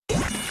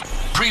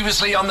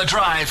Previously on The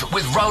Drive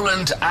with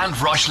Roland and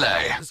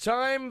Rochley. It's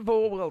time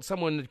for, well,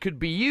 someone that could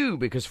be you,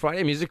 because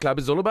Friday Music Club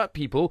is all about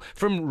people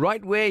from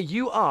right where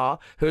you are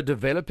who are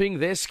developing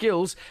their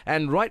skills.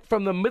 And right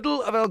from the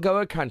middle of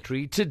Algoa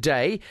country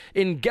today,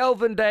 in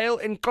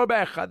Galvindale, in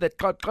Gqeberha, that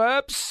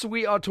Gqeberha,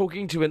 we are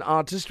talking to an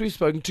artist we've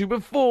spoken to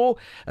before,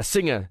 a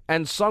singer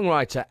and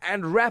songwriter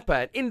and rapper,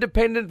 an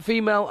independent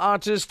female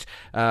artist,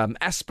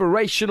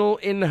 aspirational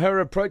in her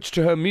approach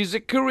to her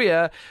music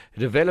career,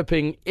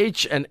 developing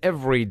each and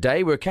every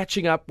day. We're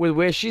catching up with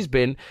where she's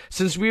been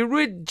since we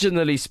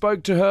originally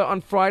spoke to her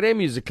on Friday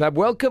Music Club.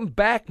 Welcome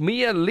back,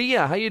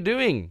 Liyah. How you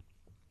doing?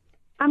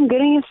 I'm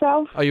good, and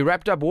yourself? Are you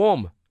wrapped up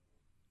warm?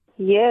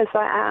 Yes,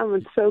 I am.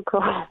 It's so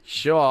cold.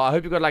 Sure. I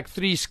hope you got like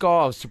 3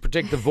 scarves to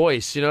protect the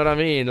voice. You know what I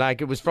mean?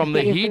 Like it was from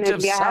the heat of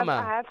summer.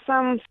 I have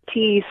some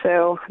tea,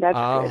 so that's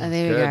good. Oh,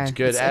 there we go.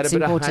 Good. Add a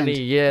bit important. of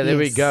honey. Yeah, there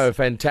we Yes. go.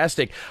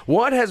 Fantastic.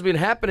 What has been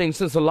happening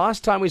since the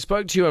last time we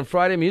spoke to you on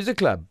Friday Music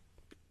Club?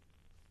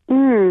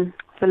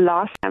 The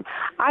last time.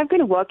 I've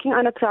been working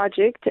on a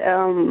project,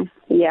 a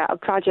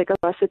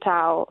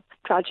versatile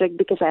project,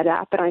 because I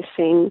rap and I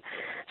sing.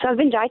 So I've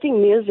been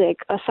writing music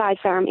aside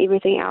from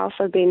everything else.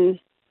 I've been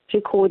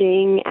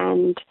recording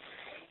and,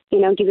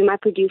 giving my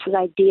producers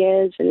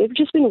ideas, and we've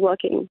just been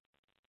working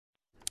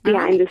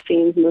behind the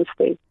scenes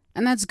mostly.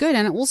 And that's good.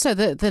 And also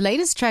the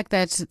latest track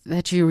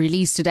that you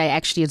released today,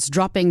 actually, it's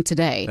dropping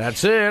today.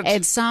 That's it.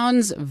 It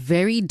sounds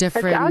very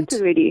different. It's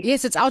out already.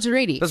 Yes, it's out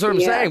already. That's what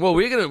I'm saying. Well,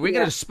 we're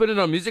gonna spin it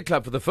on Music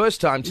Club for the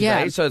first time today.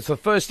 Yeah. So it's the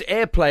first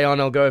airplay on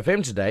Algo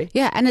FM today.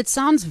 Yeah, and it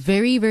sounds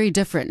very, very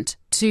different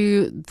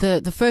to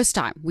the first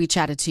time we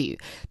chatted to you.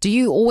 Do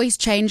you always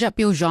change up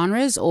your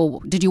genres, or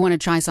did you want to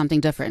try something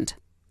different?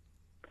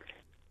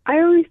 I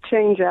always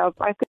change up.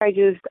 I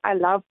think I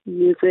love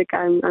music.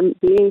 I'm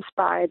really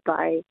inspired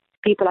by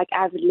people like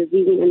Avril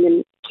Lavigne and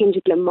then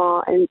Kendrick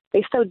Lamar, and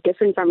they're so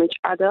different from each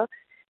other.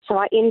 So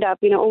I end up,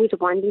 always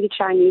wanting to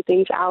try new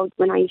things out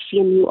when I see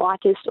a new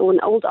artist or an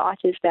old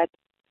artist that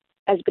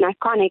has been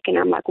iconic, and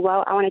I'm like,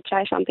 well, I want to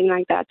try something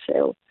like that.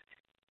 So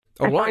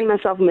I find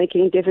myself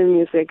making different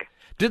music.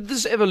 Did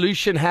this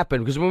evolution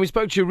happen? Because when we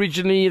spoke to you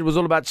originally, it was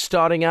all about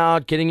starting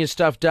out, getting your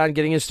stuff done,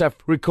 getting your stuff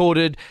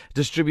recorded,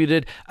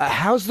 distributed.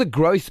 How's the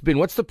growth been?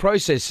 What's the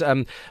process?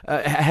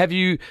 Have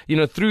you,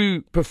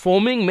 through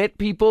performing, met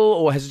people,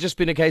 or has it just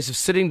been a case of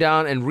sitting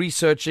down and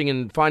researching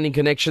and finding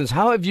connections?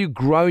 How have you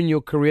grown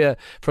your career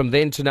from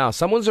then to now?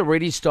 Someone's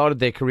already started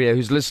their career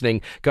who's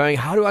listening, going,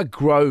 how do I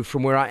grow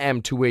from where I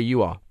am to where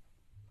you are?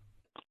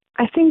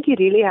 I think you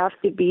really have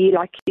to be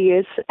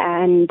curious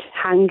and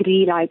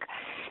hungry.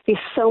 There's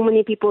so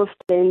many people with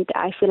talent.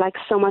 I feel like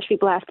so much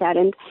people have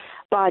talent,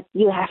 but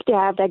you have to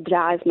have that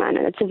drive, man.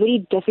 And it's a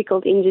very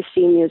difficult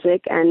industry in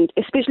music, and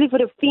especially for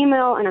a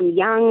female, and I'm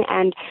young,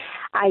 and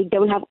I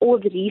don't have all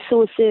the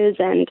resources,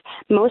 and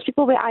most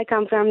people where I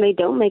come from, they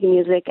don't make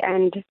music,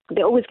 and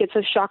they always get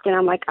so shocked when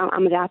I'm like,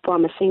 I'm a rapper,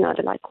 I'm a singer.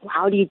 They're like,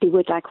 how do you do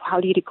it? How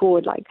do you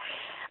record?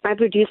 My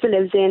producer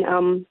lives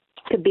in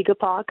the bigger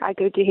park. I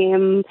go to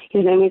him.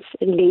 His name is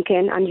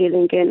Andre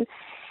Lincoln.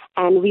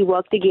 And we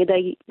work together.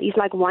 He's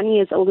 1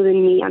 year older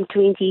than me. I'm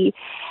 20.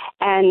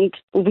 And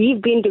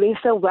we've been doing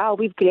so well.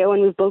 We've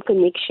grown. We've built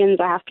connections.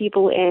 I have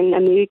people in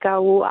America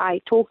who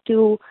I talk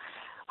to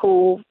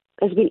who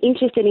has been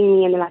interested in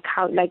me, and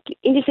they're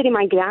interested in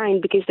my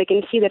grind, because they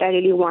can see that I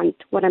really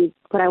want what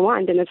I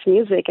want, and it's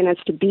music, and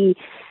it's to be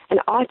an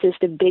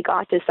artist, a big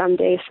artist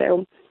someday.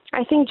 So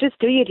I think just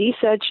do your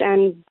research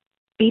and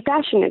be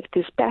passionate,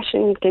 because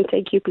passion can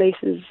take you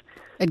places.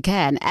 It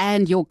can,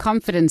 and your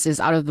confidence is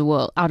out of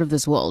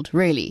this world,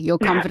 really. Your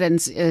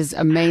confidence is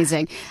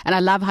amazing. And I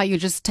love how you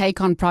just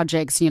take on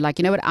projects and you're like,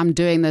 you know what, I'm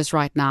doing this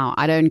right now.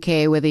 I don't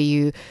care whether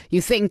you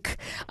think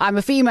I'm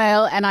a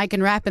female and I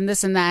can rap and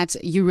this and that.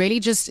 You're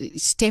really just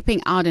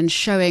stepping out and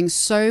showing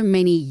so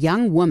many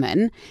young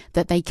women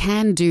that they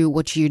can do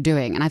what you're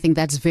doing. And I think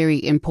that's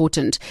very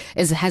important.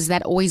 Has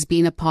that always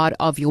been a part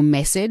of your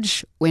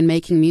message when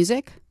making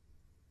music?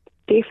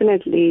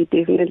 Definitely.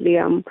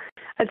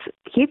 It's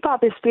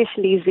hip-hop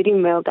especially is very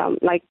male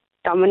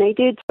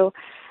dominated. So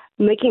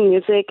making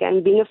music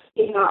and being a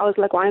female, I was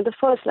one of the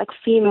first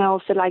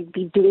females to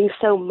be doing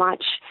so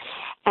much.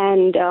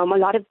 And a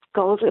lot of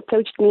girls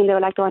approached me and they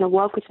were like, they want to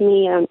work with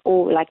me,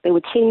 or they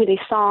would sing me their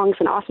songs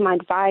and ask my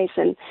advice.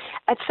 And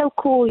it's so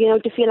cool,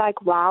 to feel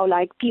wow,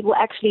 people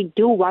actually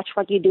do watch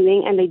what you're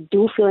doing and they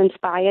do feel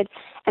inspired.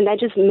 And that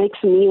just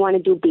makes me want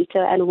to do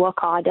better and work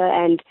harder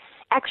and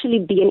actually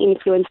be an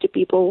influence to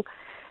people.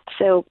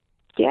 So,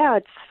 yeah,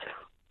 it's...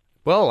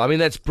 Well, I mean,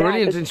 that's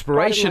brilliant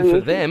inspiration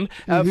for them.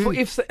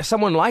 If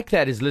someone like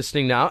that is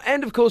listening now,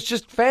 and of course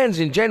just fans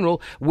in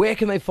general, where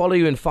can they follow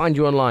you and find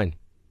you online?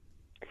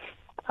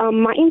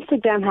 My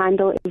Instagram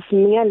handle is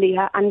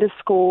Liyah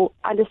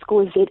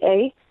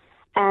 __ZA,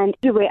 and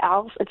everywhere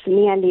else it's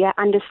Liyah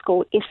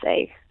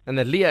 _SA. And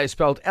that Liyah is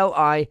spelled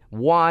Liyah,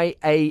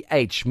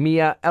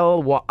 Mia,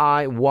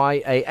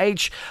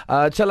 Liyah.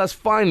 Tell us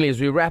finally, as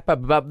we wrap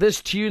up, about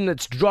this tune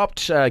that's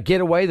dropped,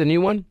 Getaway, the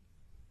new one.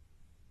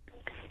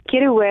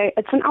 Getaway.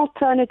 It's an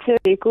alternative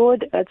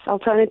record. It's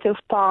alternative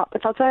pop.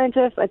 It's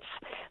alternative. It's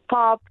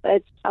pop.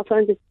 It's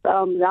alternative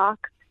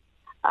rock.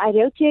 I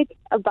wrote it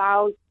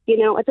about,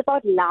 it's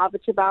about love.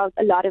 It's about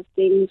a lot of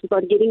things. It's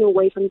about getting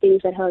away from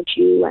things that hurt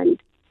you.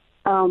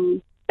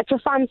 And it's a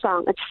fun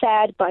song. It's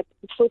sad, but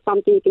it's still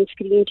something you can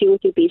scream to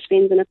with your best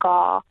friends in a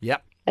car.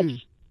 Yep.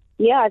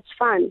 Yeah, it's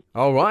fun.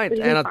 All right.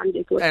 It's really fun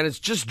record. And it's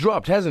just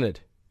dropped, hasn't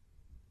it?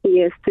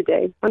 Yes,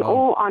 today. On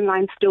all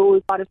online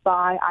stores,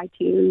 Spotify,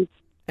 iTunes.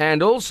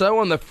 And also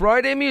on the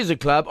Friday Music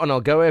Club on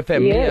Algoa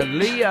FM. Yes.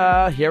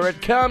 Liyah, here it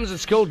comes.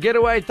 It's called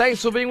Getaway.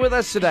 Thanks for being with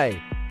us today.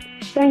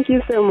 Thank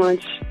you so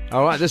much.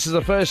 All right, this is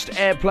the first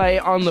airplay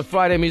on the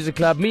Friday Music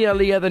Club.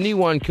 Liyah, the new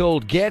one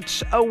called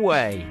Get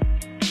Away.